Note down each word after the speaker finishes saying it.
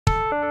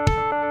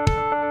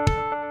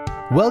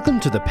Welcome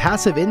to the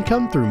Passive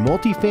Income Through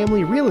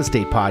Multifamily Real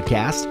Estate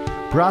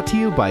podcast, brought to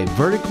you by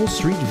Vertical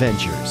Street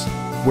Ventures,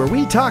 where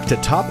we talk to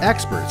top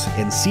experts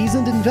and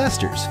seasoned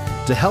investors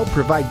to help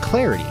provide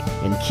clarity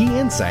and key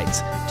insights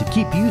to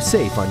keep you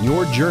safe on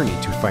your journey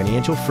to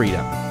financial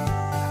freedom.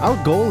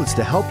 Our goal is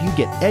to help you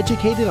get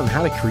educated on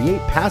how to create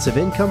passive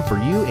income for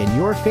you and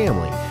your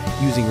family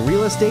using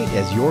real estate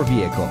as your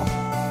vehicle.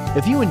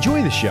 If you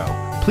enjoy the show,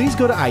 please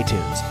go to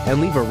iTunes and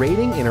leave a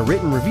rating and a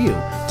written review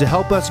to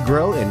help us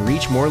grow and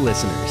reach more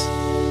listeners.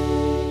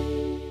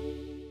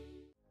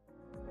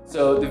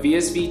 So the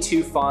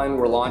VSV2 fund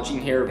we're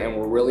launching here, and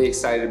we're really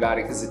excited about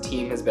it because the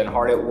team has been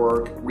hard at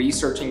work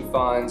researching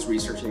funds,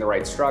 researching the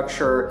right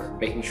structure,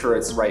 making sure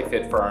it's the right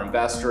fit for our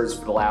investors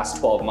for the last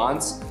 12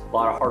 months. A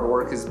lot of hard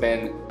work has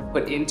been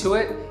put into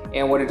it.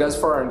 And what it does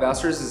for our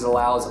investors is it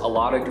allows a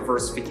lot of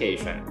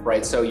diversification,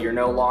 right? So you're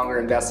no longer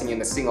investing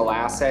in a single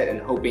asset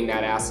and hoping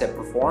that asset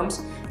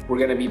performs. We're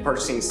gonna be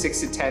purchasing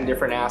 6 to 10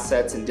 different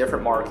assets in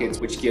different markets,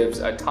 which gives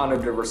a ton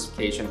of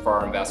diversification for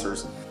our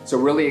investors. So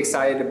really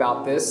excited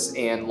about this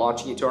and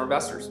launching it to our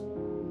investors.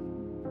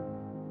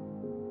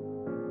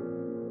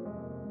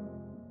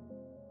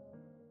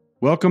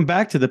 Welcome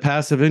back to the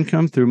Passive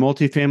Income Through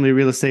Multifamily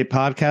Real Estate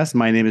podcast.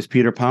 My name is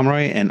Peter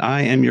Pomeroy, and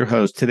I am your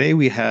host. Today,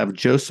 we have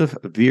Joseph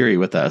Viery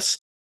with us.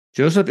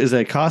 Joseph is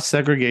a cost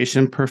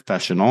segregation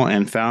professional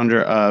and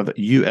founder of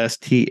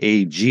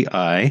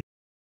USTAGI.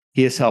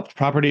 He has helped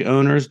property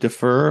owners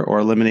defer or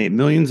eliminate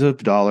millions of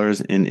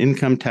dollars in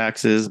income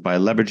taxes by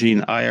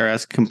leveraging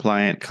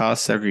IRS-compliant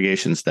cost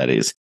segregation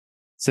studies.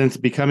 Since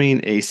becoming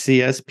a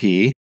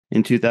CSP,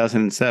 in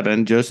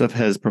 2007, Joseph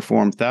has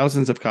performed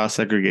thousands of cost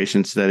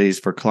segregation studies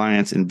for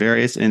clients in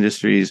various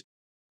industries,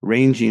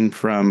 ranging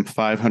from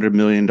 $500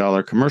 million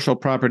commercial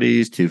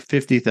properties to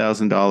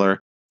 $50,000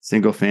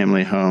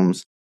 single-family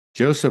homes.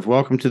 Joseph,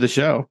 welcome to the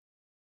show.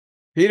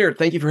 Peter,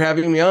 thank you for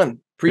having me on.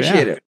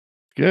 Appreciate it.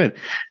 Good.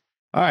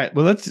 All right.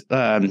 Well,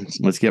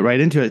 let's get right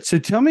into it. So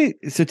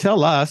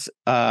tell us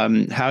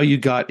how you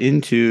got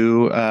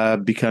into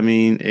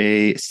becoming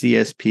a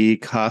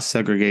CSP, cost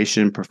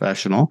segregation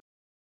professional.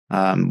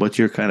 What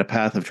your kind of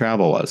path of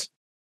travel was.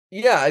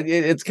 Yeah,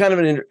 it's kind of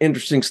an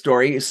interesting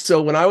story.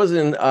 So when I was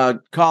in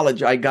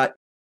college, I got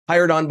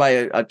hired on by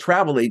a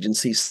travel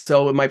agency.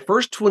 So in my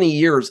first 20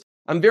 years,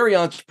 I'm very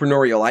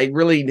entrepreneurial. I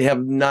really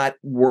have not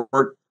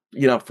worked,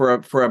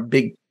 for a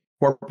big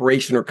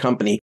corporation or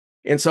company.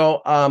 And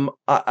so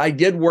I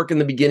did work in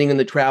the beginning in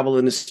the travel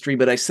industry,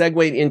 but I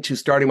segued into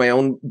starting my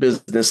own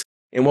business.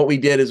 And what we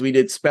did is we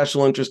did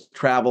special interest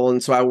travel.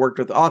 And so I worked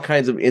with all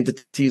kinds of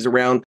entities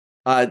around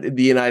the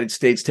United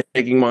States,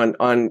 taking them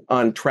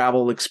on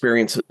travel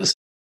experiences.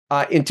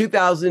 In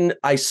 2000,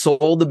 I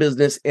sold the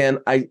business and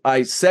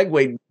I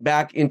segued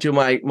back into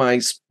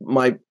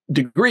my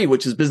degree,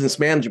 which is business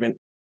management.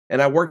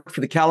 And I worked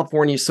for the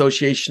California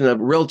Association of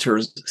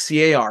Realtors,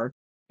 CAR,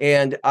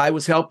 and I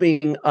was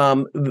helping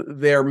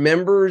their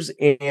members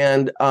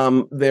and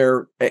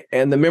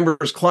the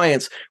members'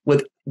 clients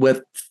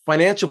with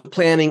financial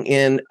planning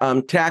and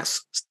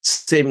tax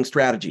saving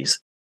strategies.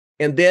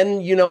 And then,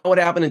 you know what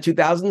happened in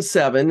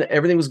 2007,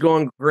 everything was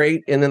going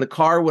great. And then the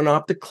car went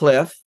off the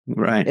cliff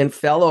and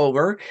fell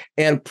over.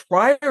 And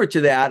prior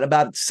to that,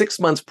 about 6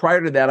 months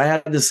prior to that, I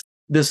had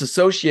this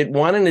associate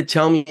wanting to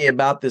tell me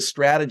about this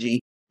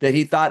strategy that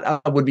he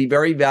thought would be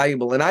very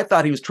valuable. And I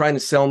thought he was trying to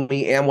sell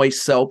me Amway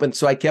soap. And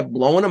so I kept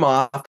blowing him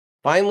off.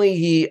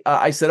 Finally,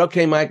 I said,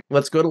 okay, Mike,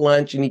 let's go to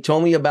lunch. And he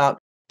told me about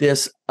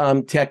this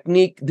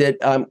technique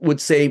that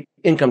would save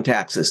income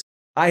taxes.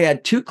 I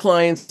had 2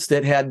 clients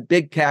that had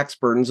big tax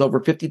burdens, over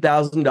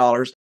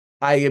 $50,000.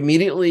 I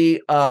immediately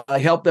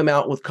helped them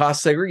out with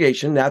cost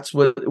segregation. That's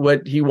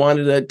what he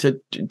wanted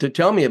to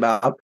tell me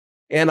about.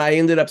 And I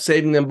ended up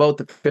saving them both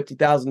the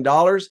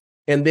 $50,000.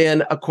 And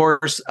then, of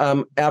course,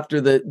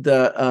 after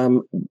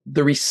the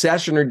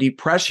recession or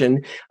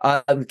depression,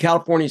 the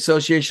California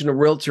Association of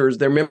Realtors,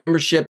 their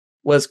membership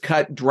was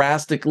cut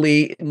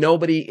drastically.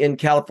 Nobody in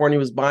California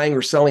was buying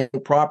or selling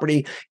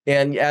property.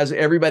 And as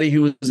everybody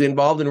who was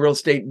involved in real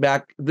estate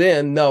back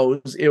then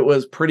knows, it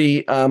was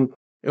pretty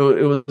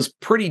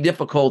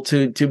difficult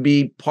to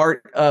be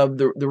part of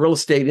the real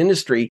estate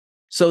industry.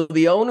 So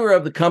the owner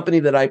of the company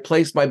that I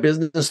placed my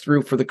business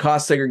through for the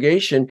cost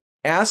segregation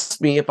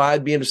asked me if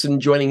I'd be interested in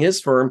joining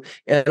his firm.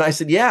 And I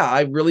said, yeah,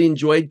 I really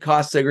enjoyed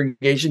cost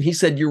segregation. He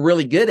said, you're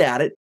really good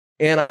at it.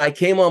 And I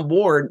came on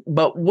board.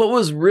 But what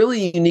was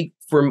really unique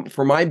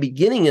for my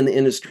beginning in the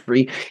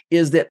industry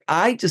is that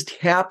I just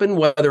happened,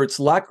 whether it's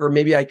luck or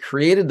maybe I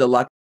created the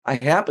luck, I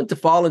happened to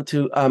fall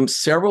into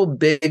several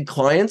big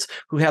clients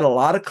who had a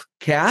lot of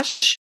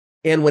cash.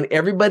 And when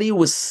everybody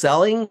was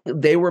selling,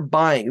 they were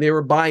buying. They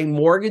were buying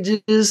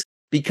mortgages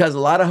because a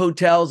lot of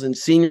hotels and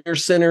senior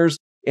centers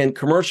and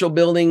commercial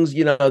buildings,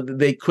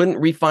 they couldn't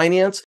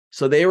refinance.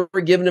 So they were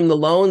giving them the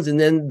loans and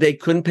then they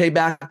couldn't pay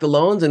back the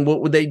loans. And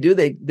what would they do?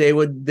 They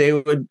would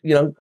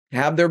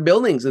have their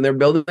buildings, and their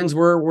buildings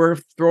were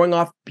throwing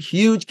off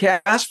huge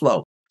cash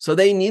flow. So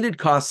they needed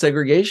cost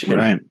segregation.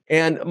 Right.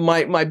 And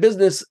my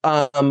business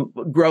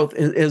growth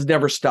has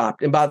never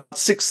stopped. About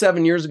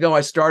 6-7 years ago,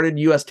 I started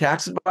U.S.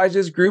 Tax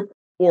Advisors Group,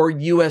 or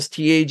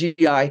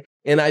USTAGI,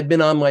 and I've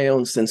been on my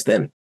own since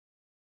then.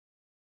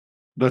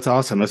 That's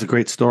awesome. That's a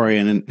great story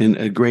and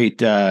a great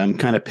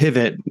kind of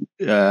pivot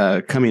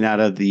coming out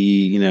of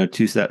the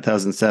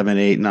 2007,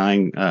 8,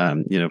 9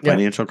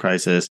 financial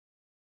crisis.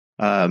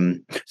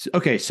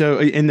 Okay, so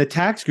in the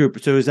tax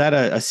group, so is that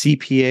a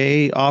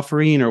CPA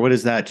offering, or what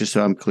is that? Just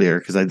so I'm clear,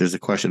 because there's a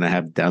question I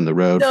have down the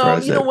road. No,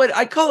 you know what?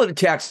 I call it a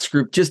tax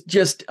group.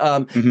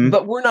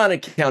 But we're not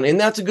accounting, and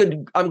that's a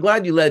good. I'm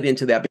glad you led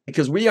into that,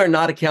 because we are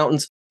not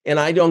accountants,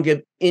 and I don't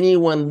give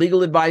anyone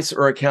legal advice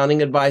or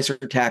accounting advice or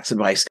tax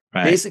advice.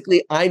 Right.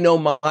 Basically, I know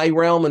my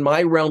realm, and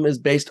my realm is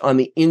based on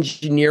the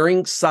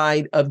engineering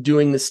side of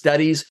doing the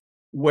studies,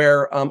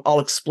 where I'll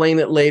explain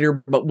it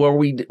later, but where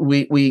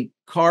we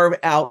carve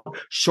out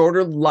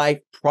shorter life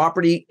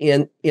property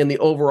in the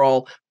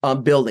overall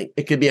building.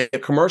 It could be a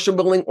commercial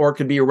building or it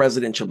could be a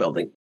residential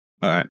building.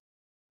 All right.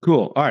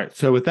 Cool. All right.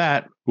 So with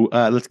that,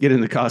 let's get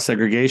into cost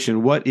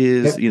segregation. What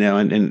is,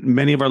 and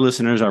many of our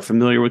listeners are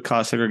familiar with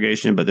cost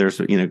segregation, but there's,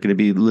 going to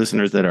be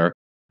listeners that are,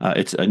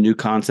 it's a new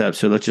concept.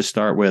 So let's just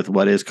start with,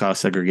 what is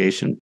cost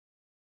segregation?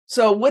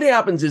 So what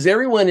happens is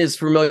everyone is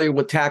familiar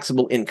with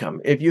taxable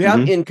income. If you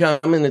have income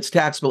and it's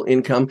taxable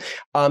income,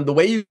 the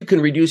way you can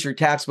reduce your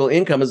taxable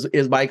income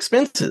is by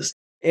expenses.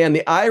 And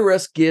the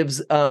IRS gives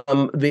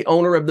the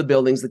owner of the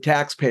buildings, the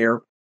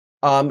taxpayer,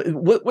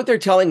 what they're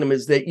telling them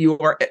is that you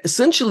are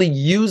essentially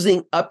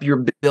using up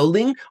your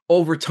building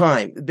over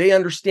time. They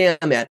understand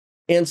that.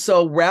 And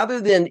so rather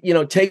than,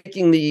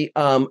 taking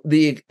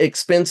the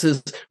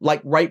expenses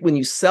like right when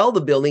you sell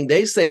the building,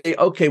 they say,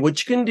 okay, what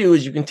you can do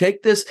is you can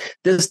take this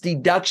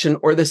deduction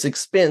or this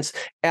expense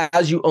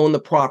as you own the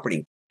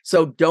property.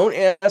 So don't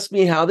ask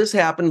me how this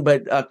happened,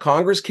 but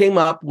Congress came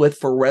up with,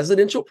 for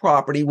residential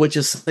property, which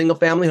is single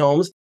family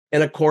homes,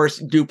 and of course,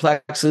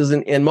 duplexes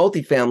and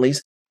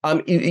multifamilies,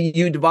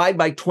 you divide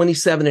by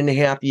 27 and a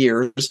half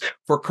years.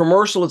 For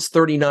commercial, it's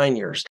 39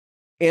 years.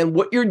 And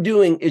what you're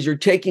doing is you're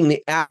taking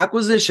the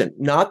acquisition,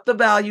 not the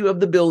value of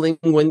the building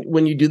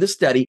when you do the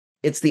study.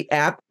 It's the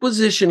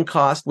acquisition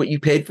cost, what you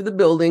paid for the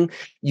building.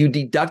 You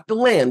deduct the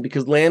land,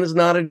 because land is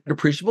not a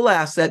depreciable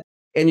asset,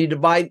 and you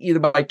divide either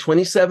by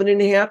 27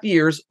 and a half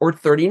years or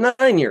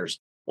 39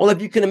 years. Well,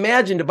 if you can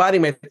imagine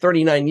dividing by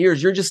 39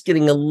 years, you're just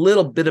getting a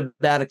little bit of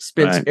that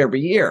expense every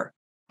year.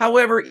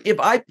 However, if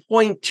I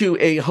point to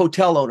a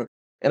hotel owner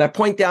and I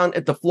point down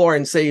at the floor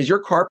and say, is your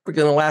carpet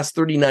going to last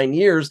 39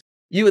 years?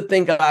 You would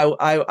think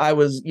I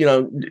was,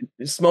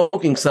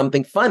 smoking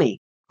something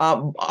funny.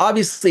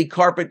 Obviously,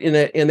 carpet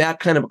in that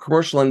kind of a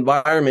commercial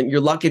environment,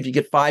 you're lucky if you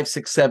get 5,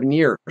 6, 7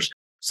 years.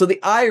 So the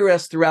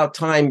IRS throughout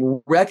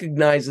time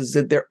recognizes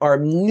that there are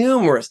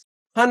numerous,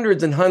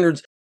 hundreds and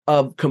hundreds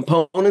of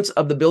components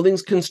of the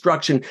building's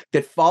construction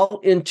that fall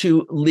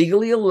into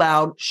legally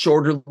allowed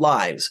shorter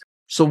lives.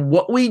 So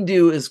what we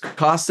do as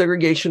cost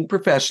segregation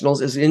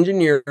professionals, as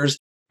engineers,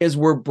 is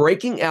we're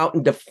breaking out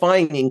and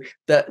defining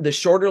the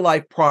shorter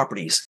life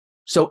properties.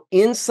 So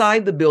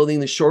inside the building,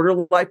 the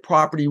shorter life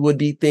property would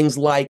be things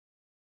like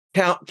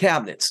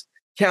cabinets,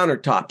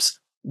 countertops,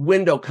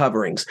 window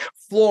coverings,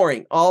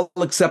 flooring, all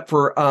except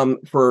for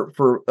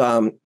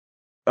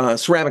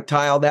ceramic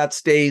tile that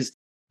stays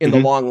in the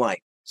long life.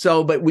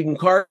 So, but we can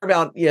carve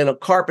out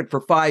carpet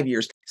for 5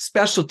 years,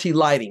 specialty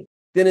lighting.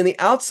 Then in the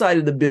outside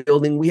of the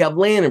building, we have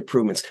land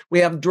improvements. We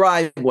have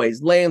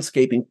driveways,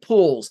 landscaping,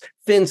 pools,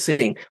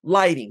 fencing,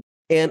 lighting,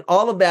 and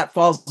all of that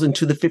falls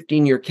into the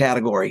 15-year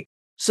category.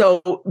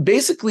 So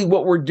basically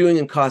what we're doing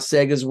in cost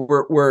seg is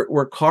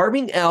we're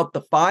carving out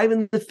the 5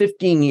 and the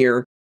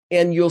 15-year,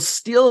 and you'll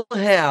still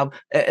have,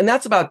 and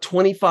that's about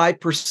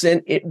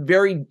 25%,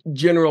 very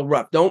general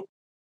rough. Don't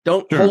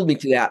hold me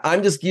to that.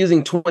 I'm just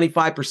using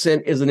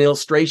 25% as an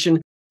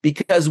illustration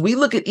because we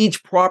look at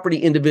each property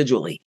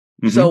individually.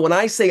 So when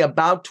I say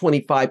about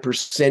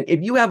 25%,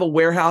 if you have a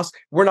warehouse,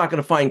 we're not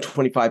going to find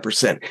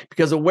 25%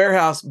 because a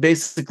warehouse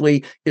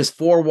basically is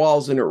 4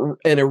 walls and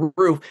a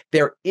roof.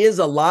 There is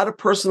a lot of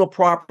personal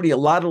property, a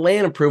lot of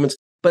land improvements,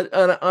 but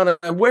on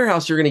a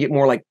warehouse, you're going to get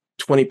more like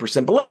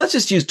 20%. But let's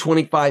just use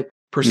 25%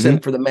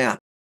 for the math.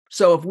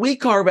 So if we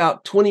carve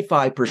out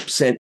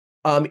 25%,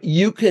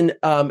 you can,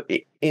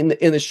 in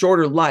the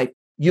shorter life,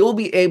 you'll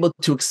be able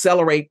to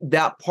accelerate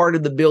that part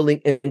of the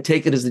building and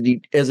take it as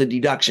a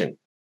deduction.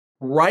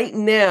 Right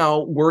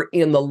now, we're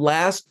in the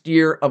last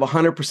year of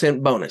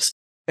 100% bonus.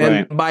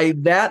 And by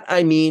that,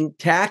 I mean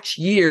tax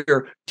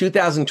year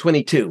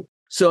 2022.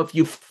 So if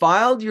you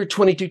filed your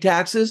 22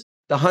 taxes,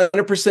 the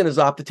 100% is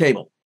off the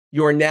table.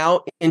 You're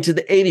now into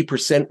the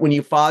 80% when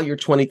you file your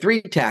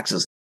 23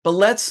 taxes. But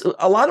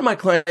a lot of my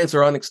clients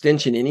are on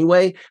extension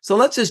anyway. So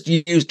let's just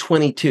use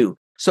 22.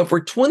 So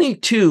for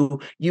 22,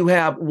 you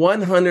have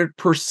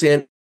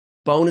 100%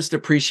 bonus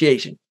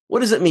depreciation.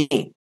 What does it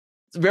mean?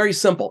 It's very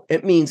simple.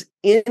 It means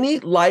any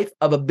life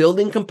of a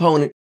building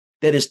component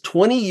that is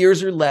 20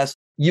 years or less,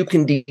 you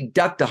can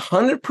deduct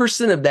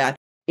 100% of that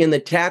in the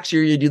tax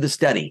year you do the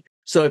study.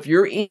 So if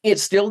you're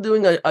still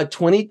doing a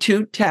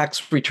 22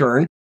 tax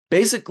return,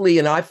 basically,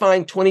 and I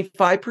find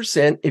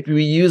 25%, if you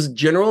use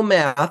general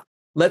math,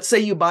 let's say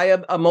you buy a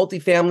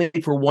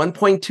multifamily for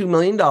 $1.2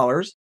 million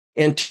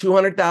and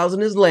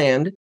 $200,000 is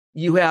land,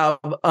 you have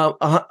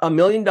 $1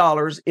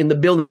 million in the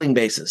building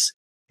basis.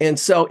 And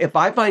so if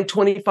I find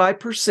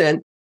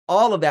 25%,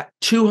 all of that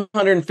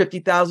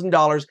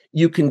 $250,000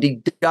 you can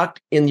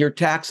deduct in your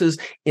taxes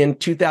in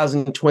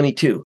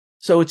 2022.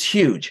 So it's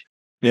huge.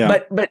 Yeah.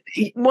 But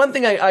one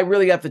thing I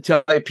really have to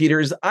tell you, Peter,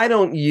 is I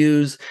don't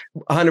use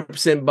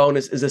 100%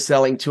 bonus as a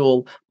selling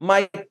tool.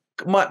 My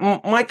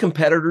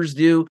competitors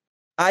do.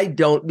 I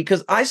don't,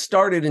 because I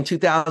started in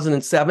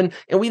 2007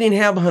 and we didn't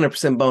have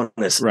 100%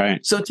 bonus.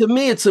 Right. So to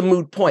me, it's a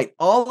moot point.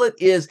 All it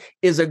is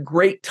a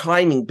great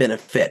timing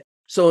benefit.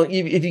 So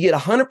if you get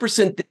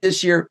 100%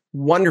 this year,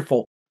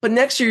 wonderful. But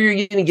next year,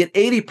 you're going to get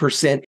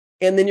 80%,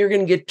 and then you're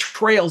going to get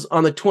trails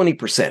on the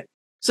 20%.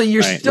 So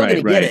you're still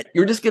going to get it.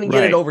 You're just going to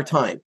get it over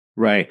time.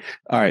 Right.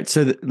 All right.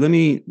 So let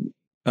me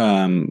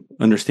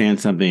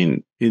understand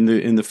something. In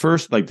the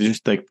first, like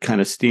just like kind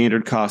of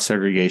standard cost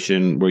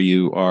segregation, where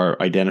you are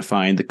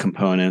identifying the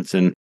components,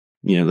 and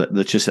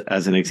let's just,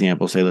 as an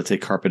example, say let's say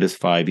carpet is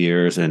 5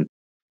 years, and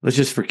let's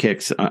just, for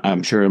kicks,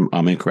 I'm sure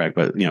I'm incorrect,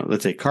 but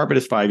let's say carpet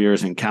is 5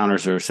 years and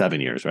counters are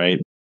 7 years,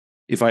 right?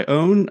 If I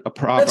own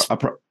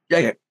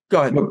yeah,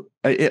 go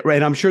ahead.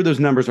 Right. I'm sure those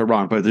numbers are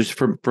wrong, but just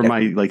for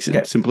my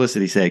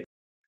simplicity's sake.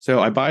 So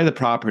I buy the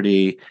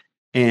property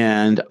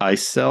and I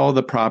sell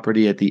the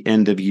property at the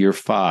end of year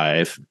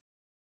 5.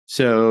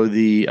 So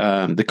the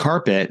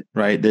carpet,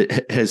 right,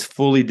 that has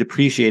fully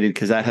depreciated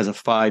because that has a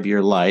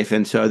 5-year life.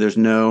 And so there's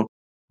no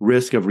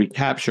risk of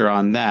recapture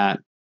on that.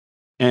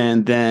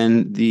 And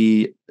then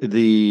the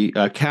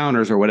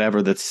counters or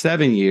whatever, that's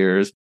 7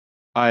 years.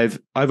 I've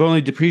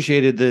only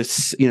depreciated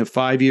this,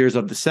 5 years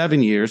of the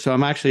 7 years. So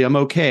I'm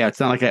okay. It's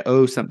not like I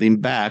owe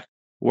something back.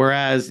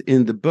 Whereas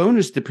in the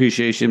bonus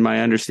depreciation,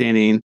 my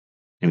understanding,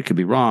 and it could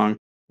be wrong,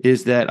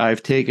 is that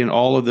I've taken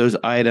all of those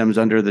items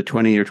under the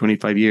 20 or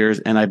 25 years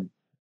and I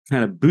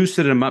kind of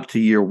boosted them up to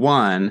year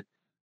 1,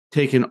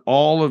 taken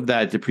all of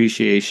that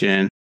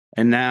depreciation.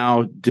 And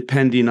now,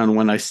 depending on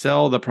when I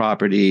sell the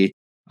property,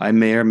 I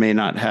may or may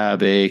not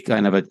have a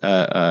kind of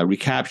a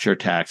recapture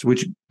tax,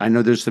 which I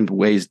know there's some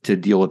ways to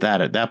deal with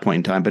that at that point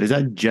in time. But is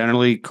that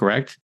generally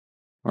correct?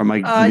 Or am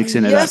I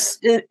mixing it up?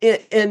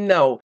 Yes and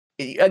no.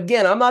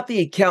 Again, I'm not the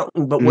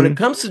accountant, but when it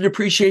comes to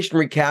depreciation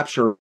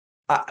recapture,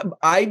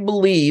 I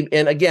believe,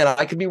 and again,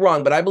 I could be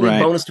wrong, but I believe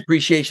bonus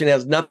depreciation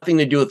has nothing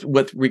to do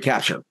with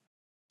recapture.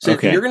 So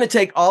if you're going to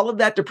take all of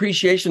that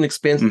depreciation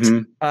expense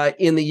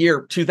in the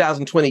year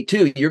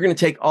 2022, you're going to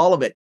take all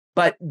of it.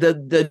 But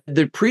the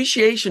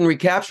depreciation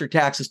recapture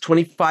tax is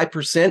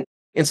 25%.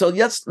 And so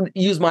let's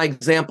use my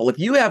example. If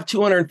you have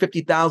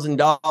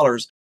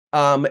 $250,000,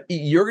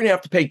 you're going to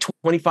have to pay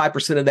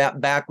 25% of that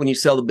back when you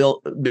sell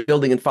the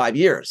building in 5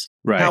 years.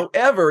 Right.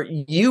 However,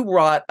 you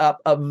brought up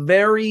a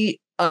very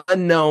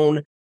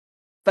unknown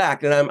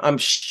fact, and I'm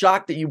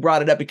shocked that you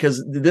brought it up,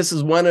 because this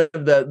is one of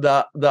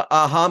the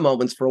aha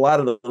moments for a lot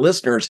of the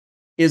listeners,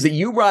 is that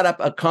you brought up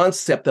a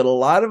concept that a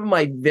lot of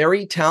my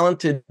very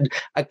talented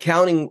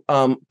accounting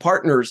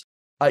partners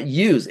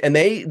use. And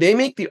they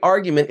make the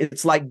argument,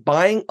 it's like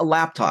buying a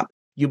laptop.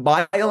 You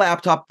buy a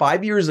laptop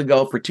 5 years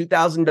ago for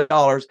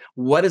 $2,000.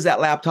 What is that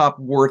laptop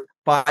worth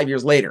 5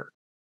 years later?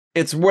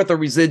 It's worth a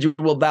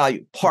residual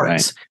value,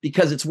 parts,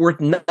 because it's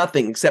worth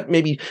nothing, except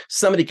maybe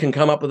somebody can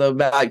come up with a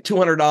value,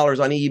 $200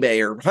 on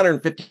eBay or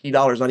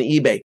 $150 on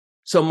eBay.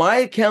 So my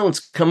accountants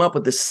come up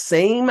with the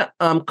same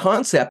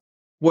concept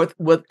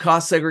with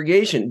cost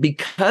segregation.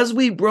 Because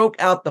we broke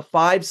out the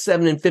 5,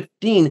 7, and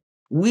 15,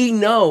 we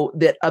know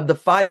that of the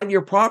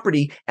 5-year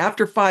property,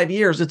 after 5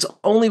 years, it's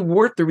only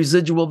worth the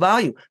residual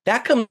value.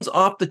 That comes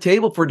off the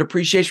table for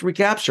depreciation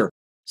recapture.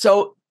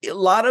 So a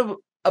lot of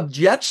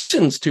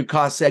objections to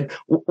cost seg,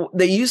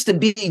 they used to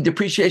be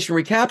depreciation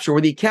recapture,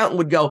 where the accountant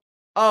would go,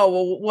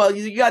 oh, well,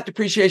 you got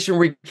depreciation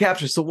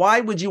recapture, so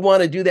why would you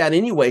want to do that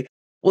anyway?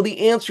 Well,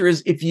 the answer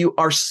is, if you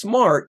are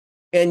smart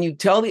and you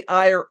tell the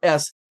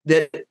IRS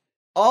that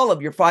all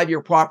of your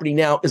 5-year property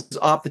now is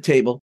off the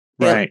table,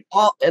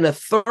 and a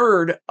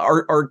third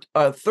or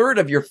a third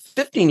of your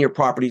 15-year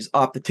property is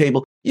off the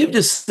table, you've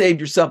just saved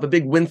yourself a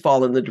big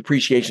windfall in the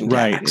depreciation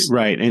tax.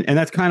 Right. And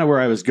that's kind of where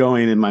I was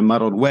going in my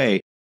muddled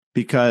way,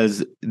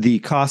 because the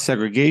cost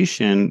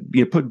segregation,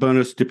 put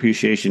bonus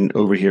depreciation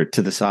over here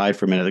to the side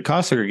for a minute. The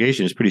cost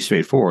segregation is pretty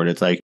straightforward.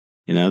 It's like,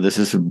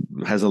 this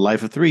has a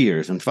life of 3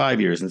 years and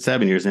 5 years and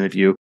 7 years. And if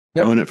you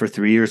own it for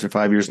 3 years or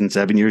 5 years and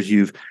 7 years,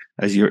 you've,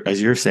 as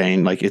you're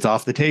saying, like, it's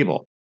off the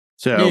table.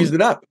 So you used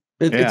it up.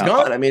 It's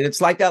gone. I mean, it's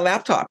like that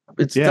laptop.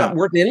 It's not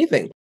worth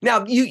anything.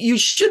 Now, you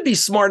should be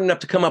smart enough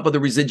to come up with a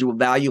residual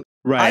value.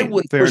 Right. I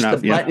wouldn't push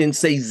the button and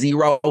say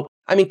 0.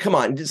 I mean, come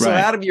on. So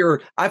out of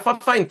your, if I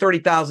find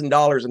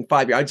 $30,000 in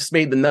 5 years, I just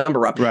made the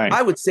number up. Right.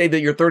 I would say that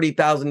your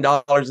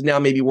 $30,000 is now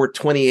maybe worth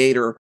 28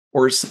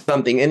 or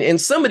something. And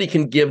somebody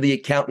can give the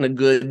accountant a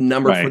good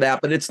number for that,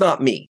 but it's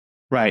not me.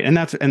 Right. And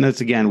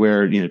that's again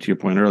where, to your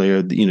point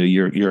earlier,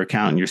 your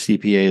accountant, your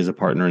CPA is a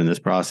partner in this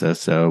process.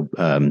 So,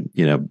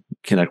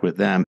 connect with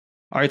them.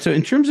 All right. So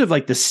in terms of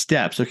like the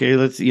steps, okay,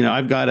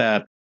 I've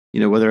got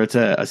whether it's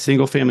a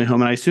single family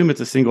home, and I assume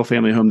it's a single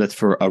family home that's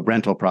for a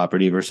rental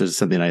property versus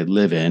something I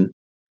live in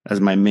as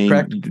my main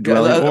Correct.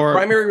 dwelling, or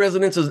primary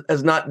residence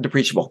is not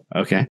depreciable.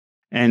 Okay.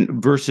 And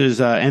versus,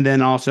 and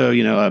then also, a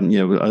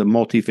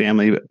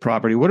multifamily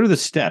property. What are the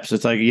steps?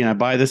 It's like, I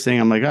buy this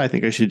thing. I'm like, I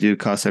think I should do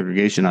cost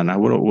segregation on that.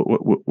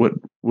 What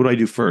do I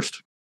do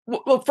first?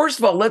 Well, first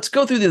of all, let's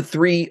go through the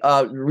three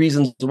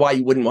reasons why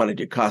you wouldn't want to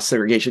do cost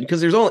segregation. Because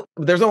there's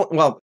only,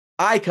 well,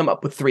 I come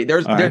up with three.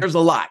 There's a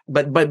lot,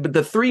 but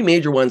the three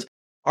major ones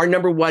are: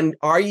 number one,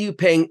 are you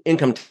paying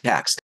income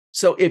tax?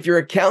 So if your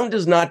accountant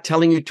is not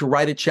telling you to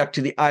write a check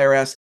to the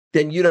IRS,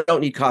 then you don't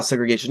need cost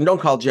segregation.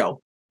 Don't call Joe.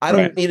 I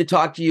don't need to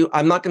talk to you.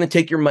 I'm not going to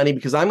take your money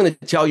because I'm going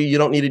to tell you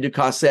don't need to do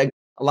cost seg.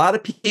 A lot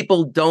of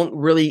people don't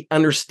really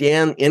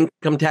understand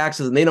income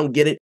taxes and they don't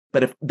get it.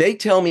 But if they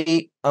tell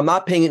me I'm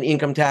not paying an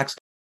income tax,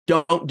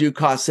 don't do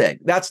cost seg.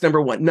 That's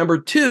number one. Number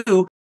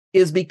two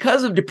is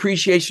because of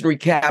depreciation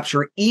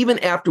recapture, even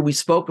after we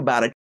spoke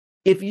about it,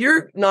 if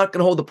you're not going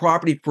to hold the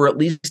property for at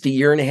least a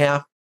year and a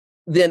half,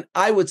 then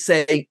I would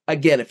say,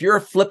 again, if you're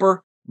a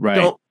flipper,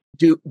 don't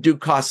do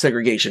cost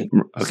segregation.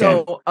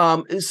 Okay.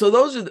 So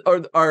those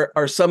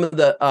are some of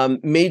the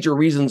major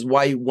reasons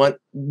why you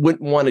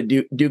wouldn't want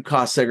to do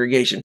cost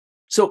segregation.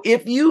 So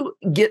if you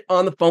get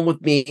on the phone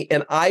with me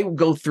and I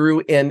go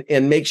through and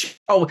make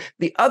sure,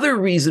 the other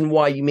reason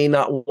why you may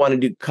not want to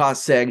do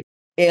cost seg,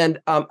 and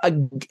I'm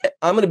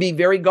going to be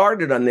very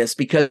guarded on this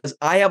because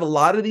I have a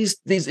lot of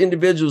these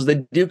individuals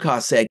that do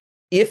cost seg.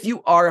 If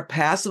you are a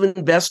passive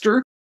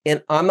investor,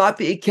 and I'm not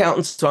the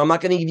accountant, so I'm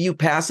not going to give you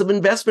passive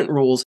investment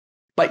rules,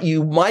 but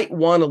you might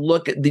want to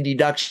look at the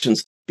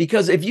deductions,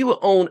 because if you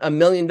own $1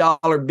 million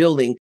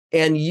building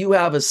and you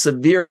have a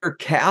severe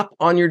cap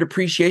on your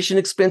depreciation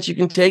expense you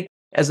can take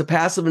as a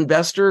passive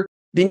investor,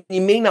 then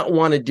you may not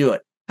want to do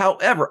it.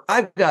 However,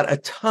 I've got a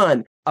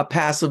ton of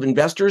passive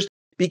investors,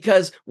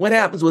 because what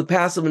happens with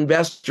passive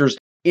investors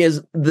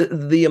is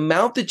the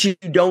amount that you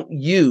don't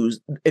use,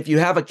 if you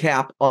have a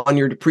cap on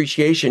your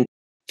depreciation,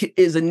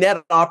 is a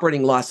net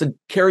operating loss that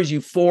carries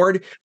you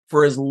forward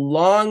for as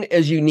long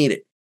as you need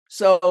it.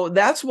 So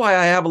that's why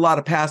I have a lot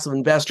of passive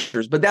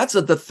investors. But that's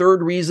the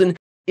third reason.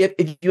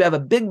 If you have a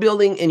big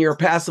building and you're a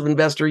passive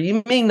investor,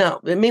 it may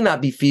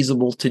not be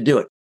feasible to do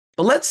it.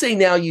 But let's say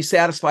now you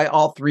satisfy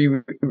all three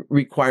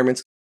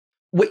requirements.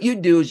 What you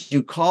do is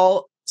you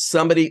call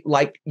somebody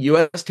like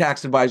U.S.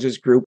 Tax Advisors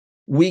Group.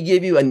 We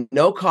give you a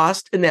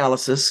no-cost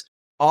analysis.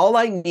 All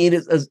I need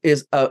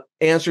is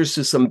answers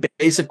to some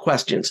basic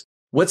questions.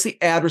 What's the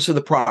address of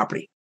the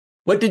property?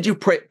 What did you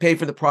pay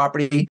for the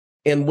property?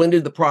 And when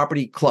did the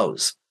property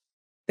close?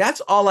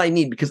 That's all I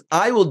need, because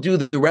I will do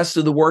the rest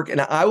of the work,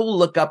 and I will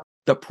look up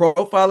the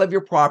profile of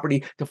your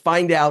property to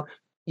find out,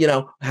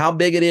 how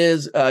big it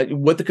is,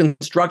 what the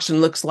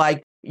construction looks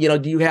like.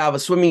 Do you have a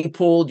swimming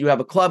pool? Do you have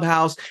a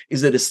clubhouse?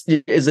 Is it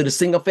a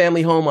single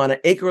family home on an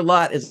acre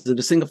lot? Is it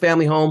a single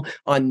family home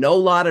on no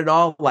lot at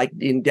all? Like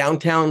in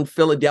downtown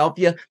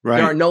Philadelphia,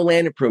 there are no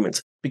land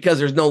improvements because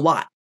there's no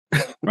lot.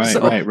 Right.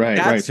 So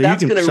you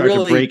can start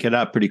to break it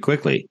up pretty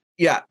quickly.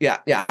 Yeah.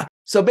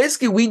 So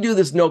basically we do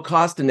this no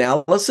cost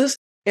analysis,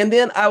 and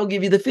then I will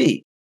give you the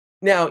fee.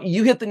 Now,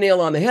 you hit the nail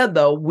on the head,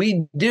 though.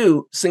 We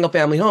do single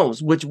family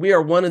homes, which we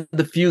are one of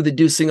the few that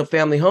do single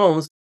family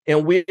homes.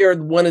 And we are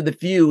one of the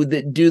few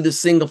that do the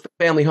single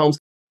family homes,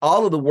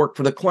 all of the work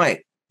for the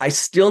client. I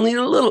still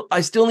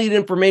need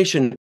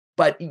information,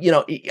 but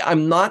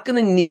I'm not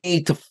going to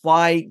need to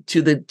fly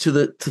to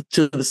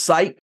the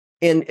site,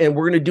 and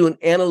we're going to do an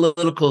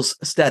analytical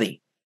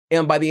study.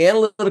 And by the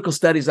analytical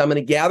studies, I'm going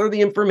to gather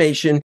the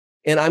information,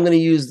 and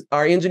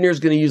our engineer is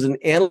going to use an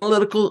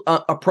analytical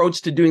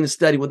approach to doing the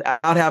study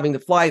without having to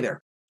fly there.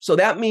 So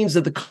that means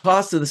that the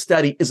cost of the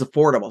study is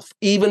affordable,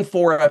 even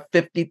for a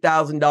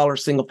 $50,000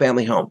 single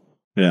family home.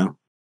 Yeah,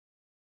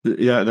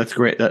 that's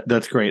great.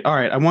 That's great. All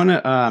right, I want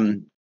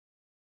to.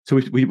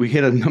 So we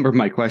hit a number of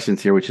my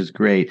questions here, which is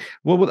great.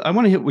 Well, I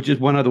want to hit which is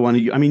one other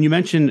one. I mean, you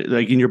mentioned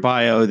like in your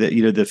bio that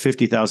the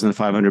 50,000 to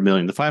 500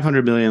 million, the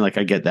 500 million. Like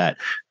I get that.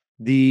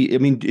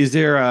 Is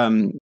there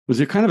was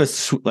there kind of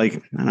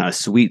not a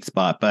sweet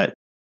spot, but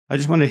I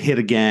just want to hit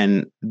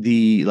again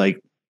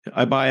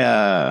I buy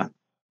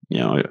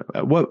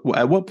at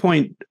what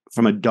point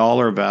from a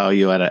dollar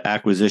value at an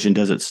acquisition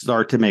does it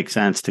start to make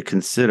sense to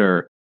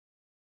consider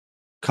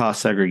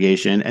cost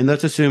segregation? And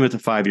let's assume it's a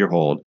 5-year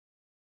hold.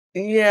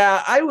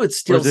 Yeah, I would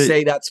still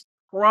say that's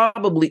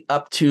probably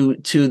up to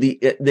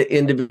the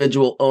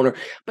individual owner.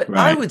 But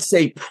I would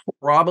say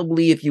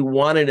probably, if you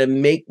wanted to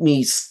make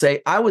me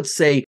say, I would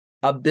say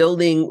a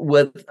building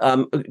with,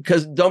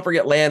 because don't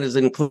forget land is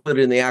included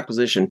in the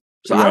acquisition.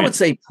 So I would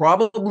say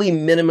probably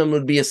minimum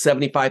would be a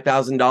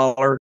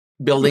 $75,000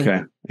 building.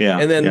 Okay. Yeah.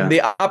 And then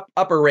the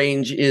upper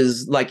range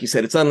is, like you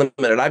said, it's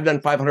unlimited. I've done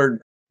 $500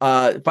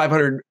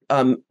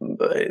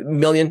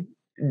 million.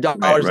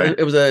 Right.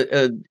 It was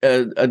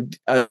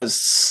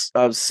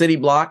a city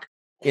block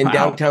in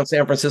downtown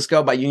San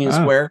Francisco by Union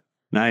Square.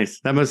 Nice.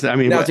 That must, I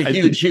mean, that's a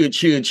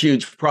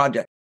huge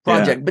project.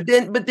 Yeah.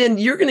 But then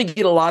you're going to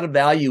get a lot of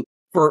value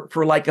for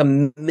like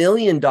 $1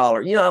 million.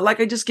 You know, like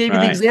I just gave you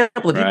the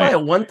example. If you buy a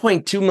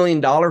 $1.2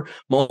 million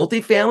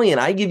multifamily and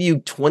I give you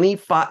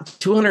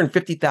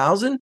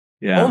 $250,000,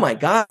 oh my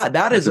God,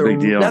 that's a big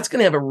deal. That's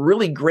going to have a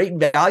really great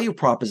value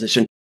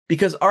proposition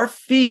because our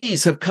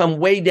fees have come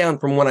way down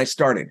from when I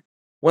started.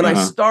 When I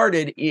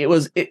started, it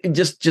was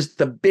just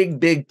the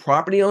big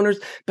property owners.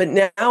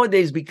 But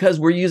nowadays, because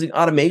we're using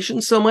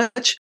automation so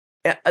much,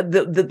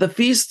 the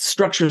fee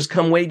structures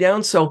come way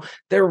down. So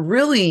there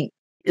really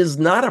is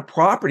not a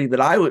property that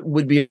I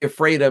would be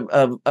afraid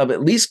of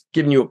at least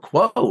giving you a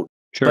quote.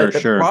 But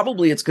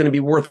probably it's going to be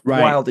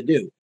worthwhile to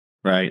do.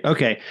 Right.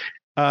 Okay.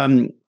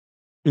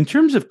 In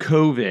terms of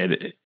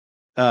COVID,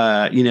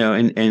 you know,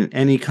 and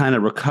any kind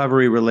of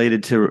recovery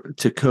related to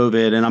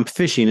COVID, and I'm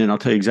fishing, and I'll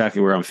tell you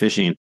exactly where I'm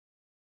fishing.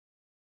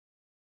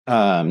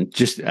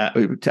 Just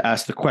to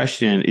ask the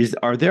question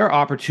are there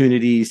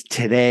opportunities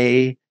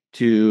today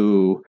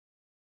to,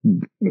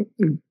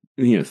 you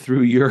know,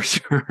 through your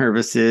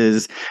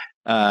services,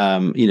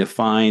 you know,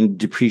 find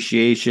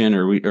depreciation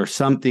or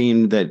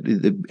something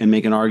and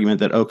make an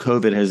argument that,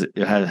 COVID has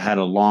had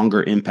a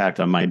longer impact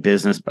on my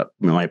business, but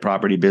my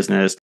property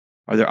business?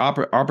 Are there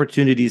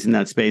opportunities in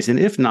that space? And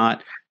if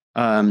not,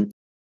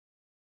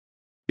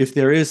 if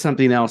there is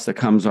something else that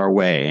comes our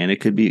way, and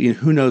it could be, you know,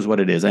 who knows what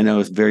it is? I know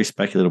it's very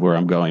speculative where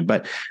I'm going,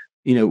 but,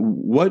 you know,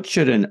 what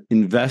should an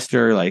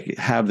investor like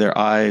have their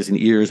eyes and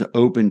ears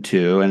open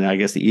to? And I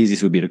guess the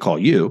easiest would be to call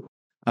you,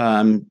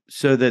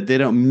 so that they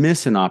don't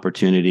miss an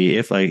opportunity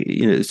if, like,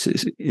 you know,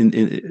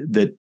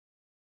 that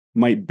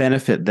might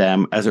benefit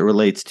them as it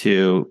relates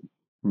to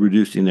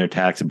reducing their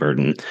tax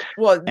burden.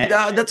 Well,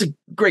 that's a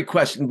great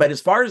question. But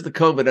as far as the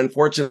COVID,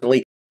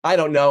 unfortunately, I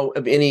don't know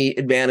of any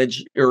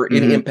advantage or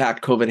any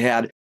impact COVID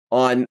had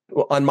on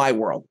my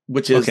world,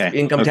 which is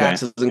income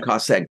taxes and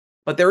cost seg.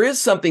 But there is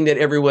something that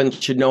everyone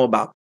should know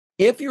about.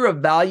 If you're a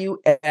value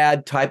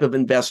add type of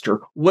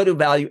investor, what do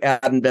value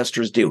add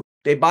investors do?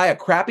 They buy a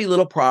crappy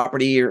little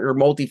property or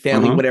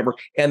multifamily, whatever,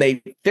 and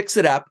they fix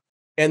it up.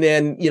 And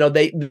then, you know,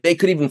 they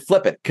could even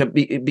flip it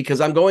because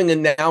I'm going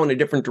in now in a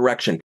different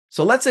direction.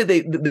 So let's say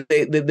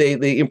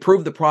they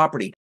improve the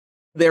property.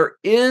 There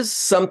is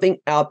something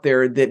out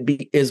there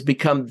that is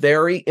become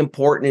very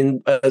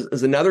important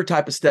as another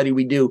type of study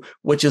we do,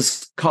 which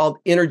is called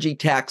energy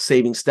tax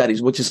saving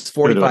studies, which is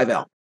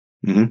 45L.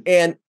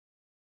 And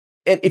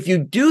if you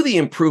do the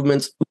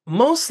improvements,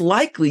 most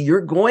likely you're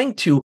going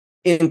to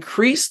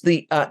increase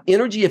the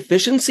energy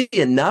efficiency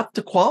enough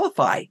to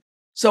qualify.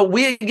 So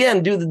we,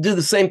 again, do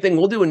the same thing.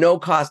 We'll do a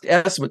no-cost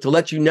estimate to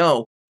let you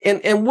know.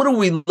 And what are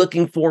we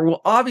looking for? Well,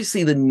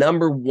 obviously, the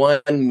number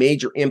one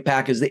major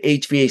impact is the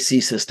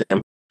HVAC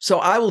system. So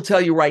I will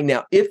tell you right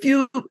now, if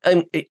you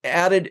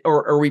added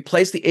or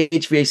replaced the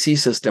HVAC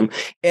system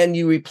and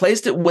you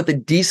replaced it with a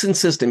decent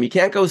system, you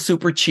can't go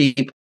super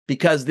cheap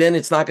because then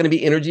it's not going to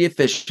be energy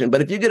efficient.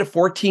 But if you get a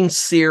 14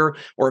 SEER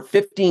or a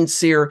 15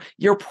 SEER,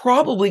 you're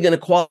probably going to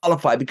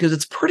qualify because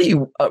it's pretty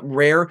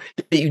rare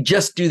that you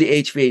just do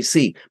the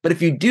HVAC. But if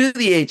you do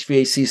the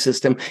HVAC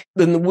system,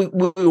 then we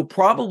will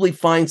probably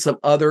find some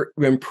other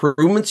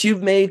improvements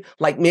you've made,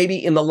 like maybe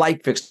in the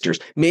light fixtures,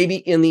 maybe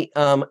in the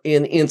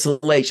in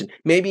insulation,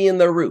 maybe in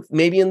the roof,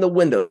 maybe in the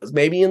windows,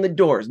 maybe in the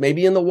doors,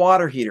 maybe in the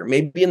water heater,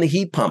 maybe in the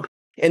heat pump.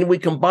 And we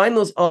combine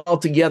those all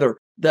together.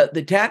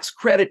 The tax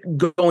credit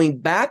going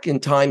back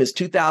in time is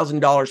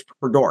 $2,000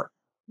 per door.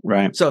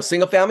 Right. So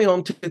single family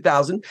home,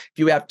 $2,000. If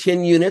you have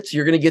 10 units,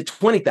 you're going to get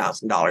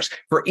 $20,000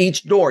 for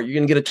each door. You're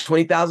going to get a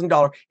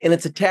 $20,000, and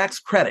it's a tax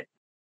credit.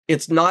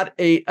 It's not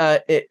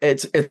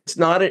it's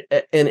not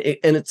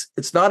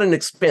an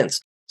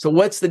expense. So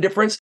what's the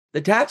difference? The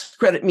tax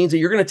credit means that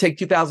you're going to take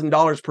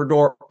 $2,000 per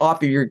door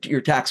off of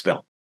your tax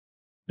bill.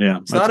 Yeah,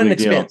 it's not an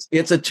expense.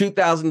 It's a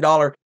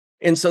 $2,000,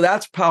 and so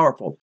that's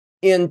powerful.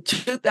 In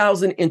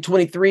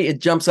 2023, it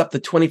jumps up to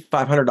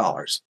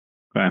 $2,500.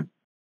 Okay.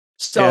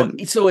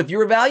 So if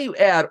you're a value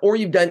add or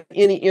you've done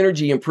any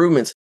energy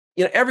improvements,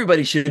 you know,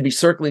 everybody should be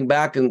circling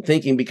back and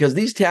thinking, because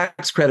these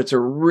tax credits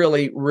are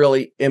really,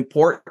 really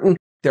important.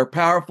 They're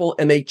powerful,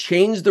 and they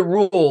changed the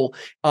rule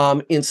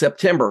in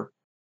September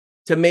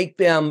to make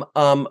them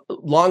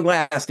long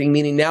lasting,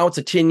 meaning now it's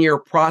a 10-year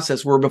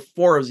process where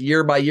before it was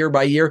year by year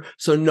by year.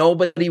 So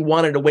nobody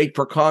wanted to wait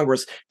for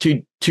Congress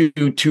to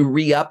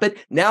re-up it.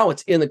 Now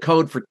it's in the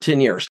code for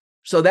 10 years.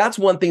 So that's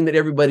one thing that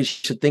everybody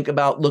should think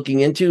about looking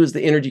into is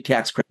the energy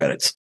tax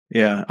credits.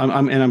 Yeah,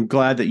 I'm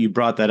glad that you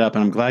brought that up,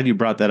 and I'm glad you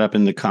brought that up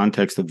in the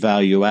context of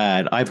value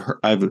add. I've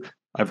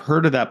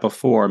heard of that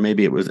before.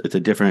 Maybe it's a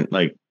different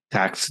like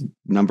tax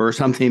number or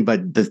something,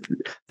 but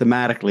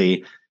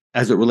thematically,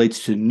 as it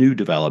relates to new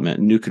development,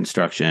 new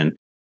construction,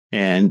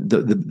 and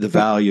the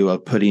value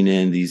of putting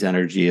in these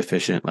energy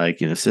efficient, like,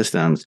 you know,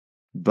 systems.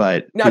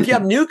 But now, if you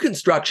have new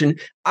construction,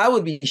 I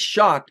would be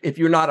shocked if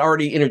you're not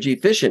already energy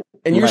efficient,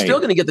 and you're still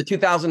going to get the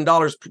 $2,000,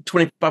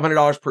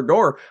 $2,500 per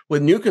door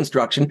with new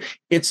construction.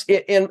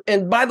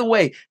 And by the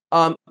way,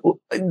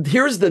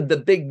 here's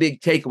the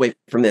big takeaway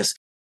from this.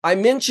 I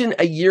mentioned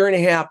a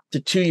 1.5 to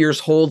 2 years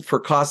hold for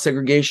cost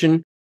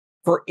segregation.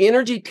 For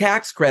energy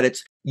tax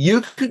credits,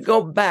 you could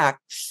go back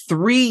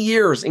 3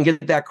 years and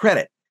get that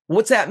credit.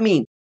 What's that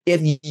mean? If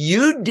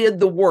you did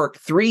the work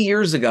 3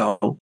 years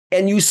ago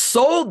and you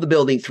sold the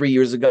building 3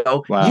 years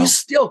ago, you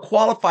still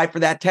qualify for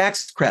that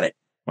tax credit.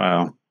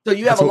 Wow. So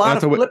you have a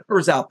lot of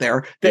flippers out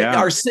there that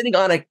are sitting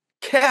on a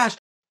cash,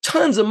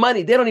 tons of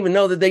money. They don't even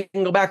know that they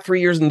can go back 3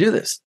 years and do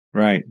this.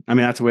 Right. I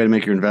mean, that's a way to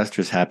make your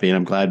investors happy. And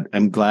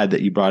I'm glad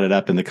that you brought it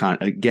up in the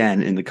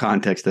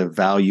context of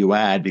value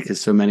add, because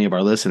so many of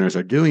our listeners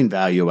are doing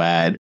value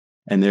add,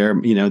 and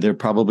they're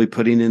probably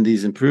putting in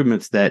these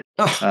improvements that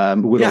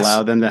would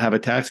allow them to have a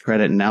tax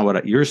credit. And now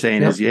what you're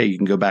saying is, you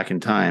can go back in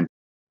time.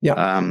 Yeah.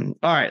 All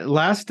right.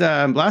 Last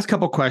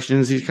couple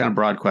questions, these kind of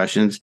broad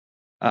questions.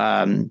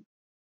 What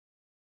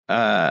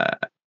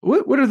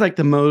are like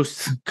the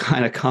most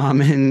kind of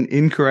common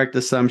incorrect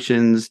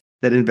assumptions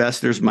that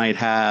investors might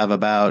have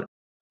about,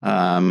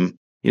 why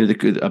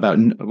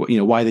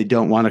they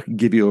don't want to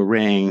give you a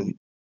ring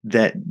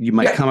that you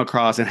might come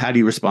across, and how do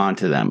you respond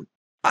to them?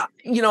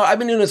 I've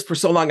been doing this for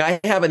so long.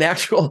 I have an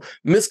actual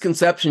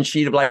misconception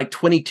sheet of like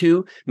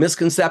 22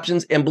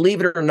 misconceptions. And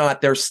believe it or not,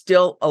 there's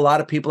still a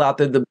lot of people out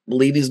there that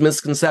believe these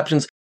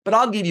misconceptions, but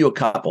I'll give you a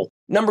couple.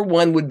 Number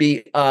one would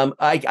be,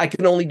 I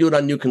can only do it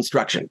on new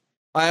construction.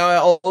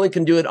 I only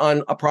can do it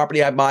on a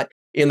property I bought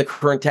in the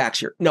current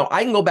tax year. No,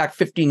 I can go back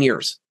 15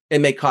 years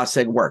and make cost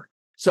seg work.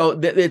 So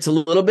it's a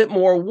little bit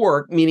more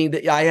work, meaning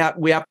that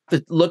we have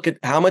to look at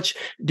how much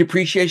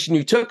depreciation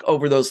you took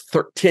over those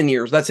 10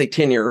 years, let's say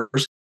 10 years,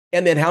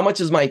 and then how much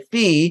is my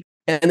fee,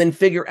 and then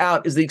figure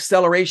out, is the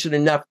acceleration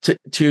enough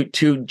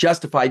to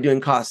justify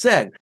doing cost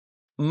seg?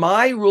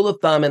 My rule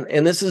of thumb,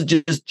 and this is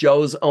just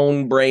Joe's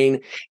own brain,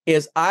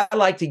 is I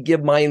like to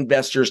give my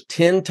investors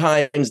 10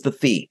 times the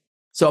fee.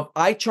 So if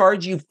I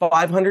charge you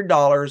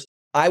 $500,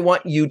 I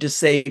want you to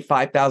save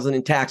 $5,000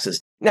 in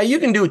taxes. Now, you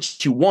can do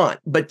what you want,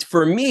 but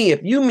for me, if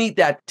you meet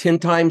that 10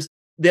 times,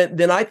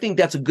 then I think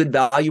that's a good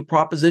value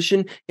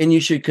proposition, and you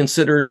should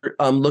consider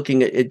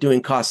looking at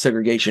doing cost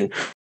segregation.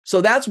 So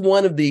that's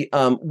one of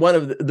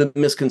the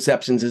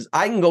misconceptions is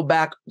I can go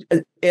back,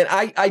 and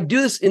I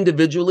do this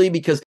individually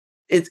because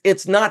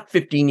it's not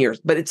 15 years,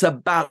 but it's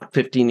about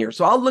 15 years.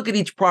 So I'll look at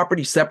each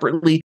property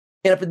separately,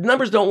 and if the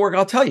numbers don't work,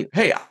 I'll tell you,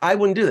 hey, I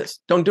wouldn't do this.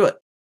 Don't do it.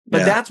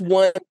 But that's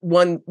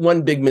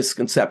one big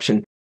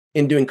misconception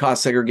in doing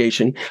cost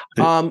segregation.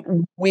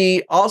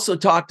 We also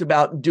talked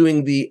about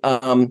doing the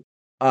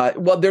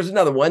there's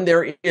another one.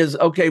 There is,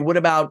 what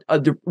about,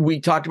 we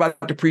talked about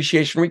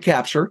depreciation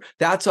recapture.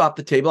 That's off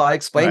the table. I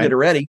explained it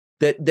already,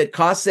 that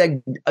cost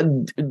seg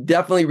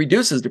definitely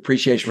reduces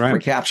depreciation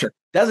recapture.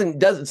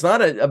 It's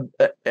not a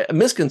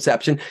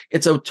misconception.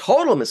 It's a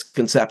total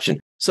misconception.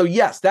 So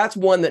yes, that's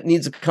one that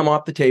needs to come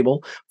off the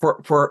table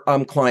for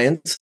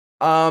clients.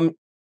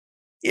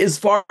 As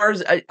far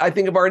as I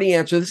think I've already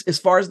answered this, as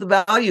far as the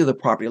value of the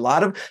property, a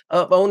lot of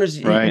owners,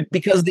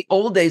 because the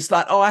old days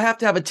thought, I have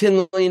to have a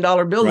 $10 million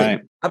building.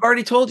 Right. I've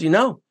already told you,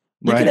 no,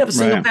 you can have a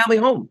single family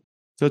home.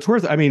 So it's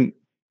worth, I mean,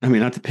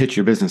 not to pitch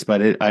your business,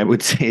 but I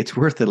would say it's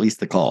worth at least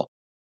the call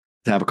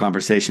to have a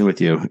conversation with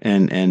you.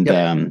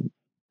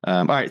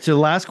 All right. So the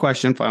last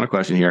question, final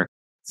question here.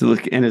 So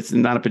look, and it's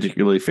not a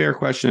particularly fair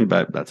question,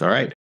 but that's all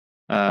right.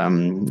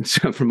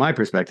 So from my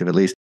perspective, at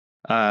least,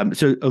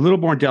 so a little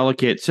more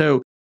delicate.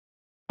 So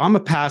I'm a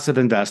passive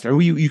investor.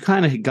 You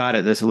kind of got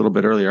at this a little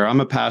bit earlier.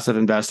 I'm a passive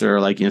investor,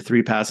 like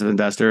 3 passive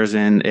investors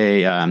in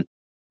a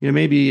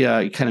maybe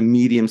kind of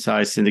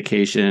medium-sized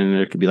syndication.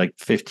 There could be like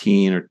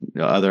 15 or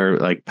other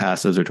like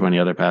passives or 20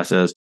 other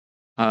passives.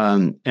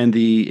 And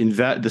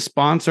the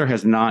sponsor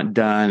has not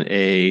done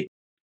a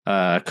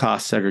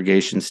cost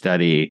segregation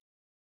study.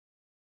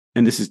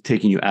 And this is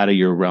taking you out of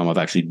your realm of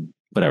actually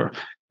whatever.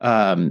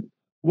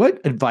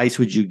 What advice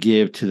would you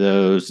give to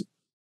those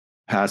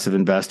passive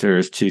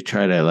investors to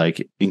try to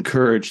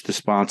encourage the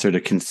sponsor to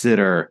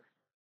consider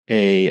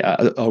a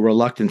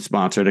reluctant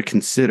sponsor to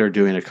consider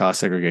doing a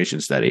cost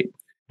segregation study?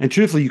 And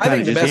truthfully, you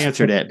kind of just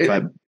answered it,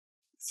 but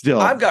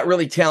still, I've got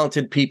really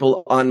talented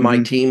people on my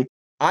team.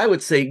 I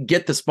would say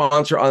get the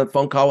sponsor on a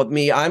phone call with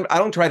me. I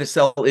don't try to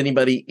sell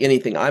anybody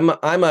anything. I'm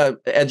a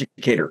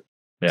educator.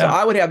 Yeah. So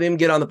I would have him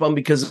get on the phone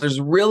because there's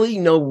really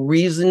no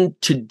reason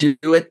to do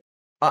it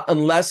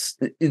unless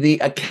the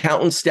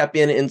accountants step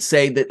in and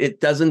say that it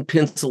doesn't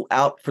pencil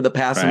out for the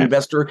passive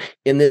investor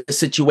in this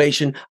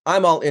situation.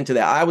 I'm all into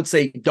that. I would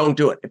say don't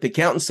do it if the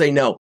accountants say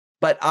no.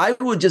 But I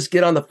would just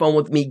get on the phone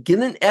with me, get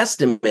an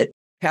estimate,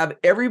 have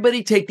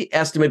everybody take the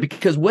estimate,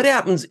 because what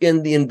happens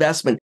in the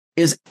investment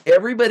is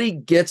everybody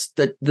gets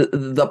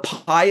the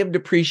pie of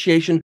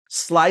depreciation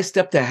sliced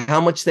up to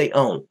how much they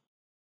own.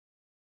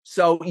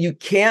 So you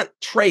can't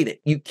trade it.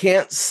 You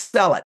can't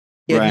sell it.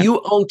 If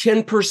you own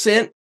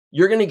 10%,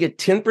 you're going to get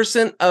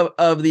 10%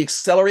 of the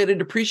accelerated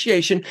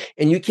depreciation,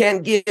 and you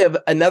can't give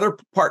another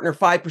partner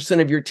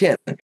 5% of your 10.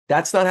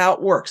 That's not how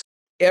it works.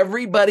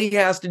 Everybody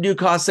has to do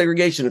cost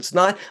segregation. It's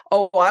not,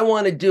 I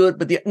want to do it,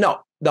 but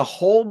no. the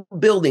whole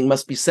building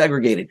must be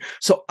segregated.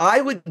 So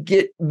I would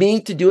get me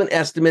to do an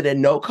estimate at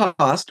no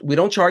cost. We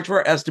don't charge for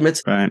our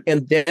estimates. Right.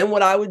 And then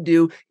what I would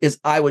do is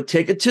I would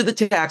take it to the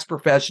tax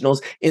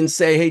professionals and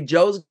say, hey,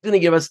 Joe's going to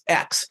give us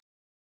X.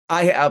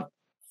 I have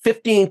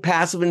 15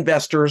 passive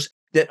investors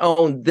that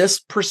own this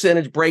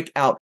percentage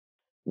breakout.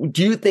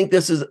 Do you think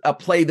this is a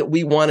play that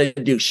we want to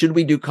do? Should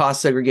we do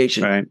cost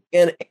segregation? Right.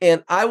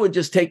 And I would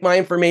just take my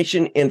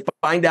information and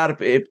find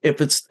out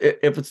if it's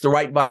the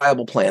right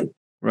viable plan.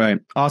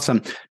 Right.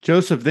 Awesome.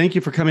 Joseph, thank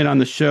you for coming on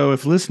the show.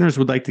 If listeners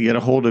would like to get a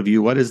hold of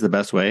you, what is the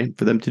best way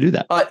for them to do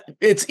that?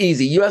 It's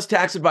easy. U.S.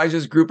 Tax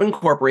Advisors Group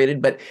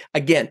Incorporated. But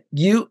again,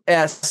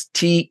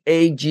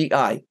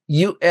 USTAGI,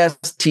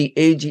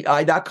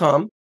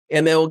 USTAGI.com.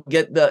 And they will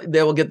get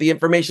the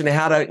information on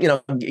how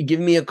to, give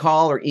me a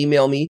call or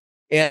email me.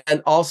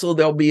 And also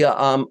there'll be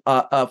a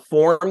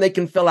form they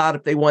can fill out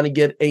if they want to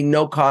get a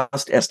no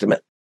cost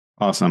estimate.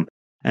 Awesome.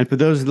 And for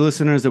those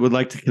listeners that would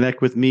like to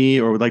connect with me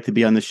or would like to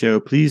be on the show,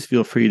 please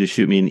feel free to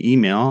shoot me an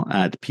email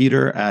at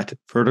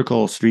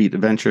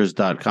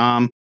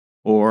peter@verticalstreetventures.com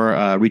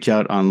or reach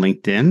out on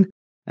LinkedIn.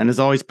 And as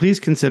always, please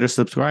consider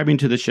subscribing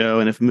to the show.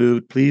 And if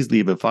moved, please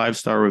leave a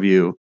 5-star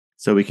review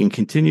so we can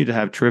continue to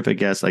have terrific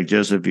guests like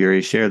Joseph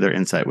Viery share their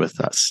insight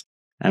with us.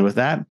 And with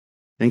that,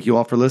 thank you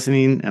all for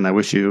listening, and I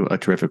wish you a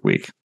terrific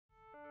week.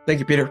 Thank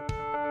you, Peter.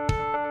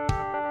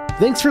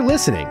 Thanks for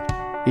listening.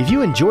 If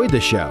you enjoyed the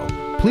show,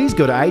 please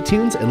go to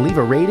iTunes and leave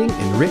a rating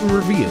and written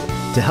review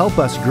to help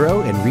us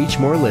grow and reach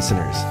more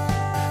listeners.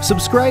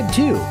 Subscribe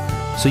too,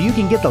 so you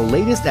can get the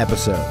latest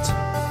episodes.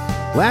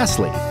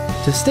 Lastly,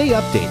 to stay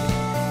updated,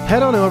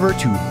 head on over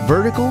to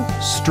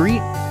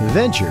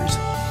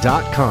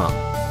verticalstreetventures.com.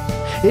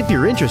 If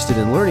you're interested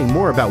in learning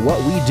more about what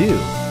we do,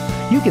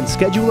 you can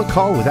schedule a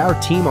call with our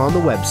team on the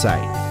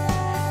website.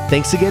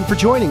 Thanks again for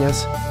joining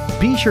us.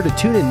 Be sure to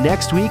tune in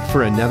next week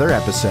for another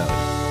episode.